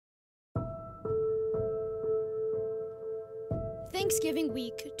Thanksgiving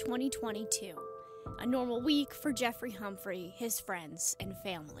week 2022. A normal week for Jeffrey Humphrey, his friends, and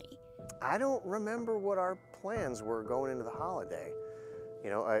family. I don't remember what our plans were going into the holiday.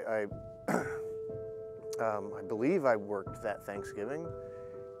 You know, I believe I worked that Thanksgiving.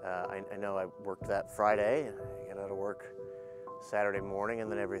 I know I worked that Friday. I got out of work Saturday morning,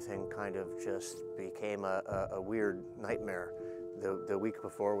 and then everything kind of just became a weird nightmare. The week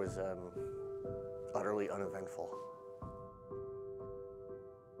before was utterly uneventful.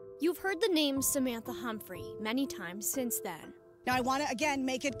 You've heard the name Samantha Humphrey many times since then. Now, I want to, again,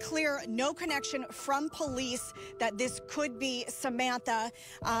 make it clear, no connection from police that this could be Samantha.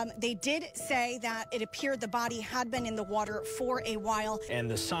 They did say that it appeared the body had been in the water for a while. And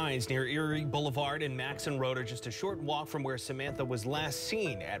the signs near Erie Boulevard and Maxon Road are just a short walk from where Samantha was last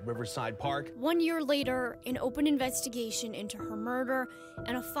seen at Riverside Park. 1 year later, an open investigation into her murder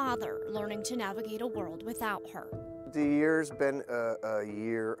and a father learning to navigate a world without her. The year's been a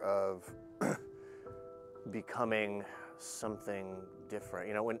year of becoming something different.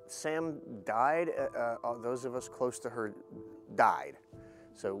 You know, when Sam died, those of us close to her died.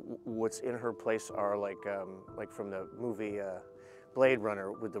 So what's in her place are like from the movie Blade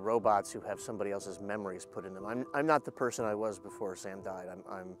Runner, with the robots who have somebody else's memories put in them. I'm not the person I was before Sam died.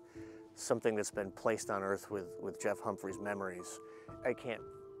 I'm something that's been placed on Earth with Jeff Humphrey's memories. I can't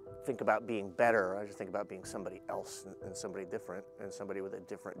think about being better. I just think about being somebody else and somebody different and somebody with a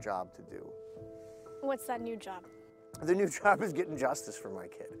different job to do. What's that new job? The new job is getting justice for my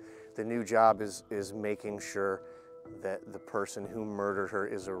kid. The new job is making sure that the person who murdered her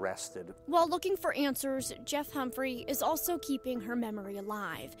is arrested. While looking for answers, Jeff Humphrey is also keeping her memory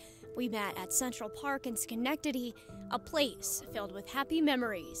alive. We met at Central Park in Schenectady, a place filled with happy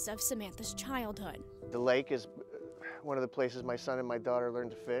memories of Samantha's childhood. The lake is one of the places my son and my daughter learned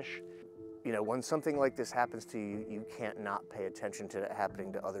to fish. You know, when something like this happens to you, you can't not pay attention to it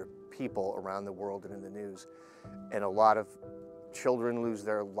happening to other people around the world and in the news. And a lot of children lose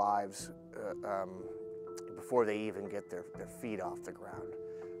their lives before they even get their feet off the ground.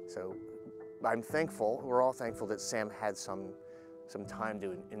 So I'm thankful, we're all thankful that Sam had some time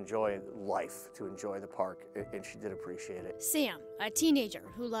to enjoy life, to enjoy the park, and she did appreciate it. Sam, a teenager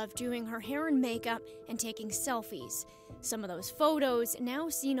who loved doing her hair and makeup and taking selfies. Some of those photos now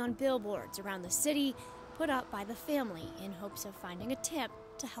seen on billboards around the city, put up by the family in hopes of finding a tip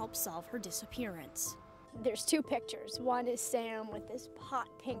to help solve her disappearance. There's two pictures. One is Sam with this hot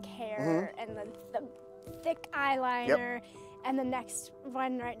pink hair and the thick eyeliner, and the next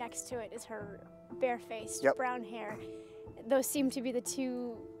one right next to it is her barefaced brown hair. Those seem to be the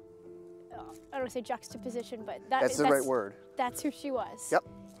two, I don't want to say juxtaposition, but that's the right word. That's who she was. Yep.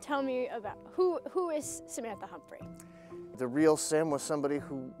 Tell me about, who is Samantha Humphrey? The real Sam was somebody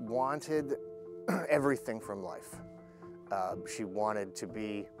who wanted everything from life. She wanted to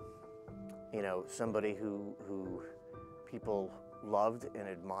be, you know, somebody who people loved and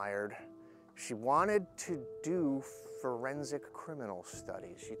admired. She wanted to do forensic criminal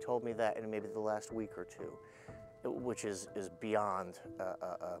studies. She told me that in maybe the last week or two, which is beyond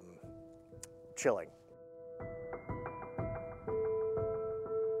chilling.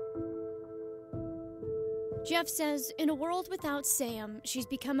 Jeff says in a world without Sam, she's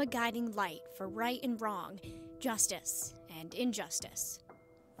become a guiding light for right and wrong, justice and injustice.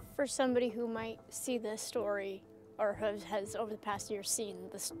 For somebody who might see this story or has over the past year seen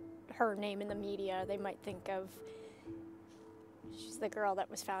her name in the media, they might think of she's the girl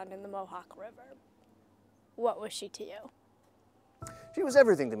that was found in the Mohawk River. What was she to you? She was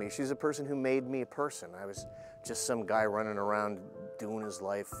everything to me. She's a person who made me a person. I was just some guy running around doing his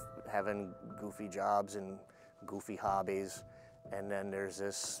life, having goofy jobs and goofy hobbies. And then there's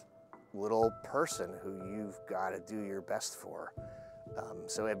this little person who you've got to do your best for.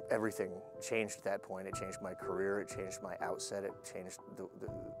 So everything changed at that point. It changed my career, it changed my outset, it changed the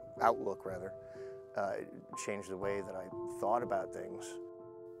outlook, rather. It changed the way that I thought about things.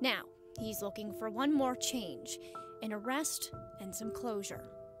 Now, he's looking for one more change, an arrest and some closure.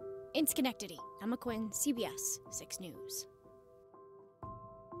 In Schenectady, Emma Quinn, CBS 6 News.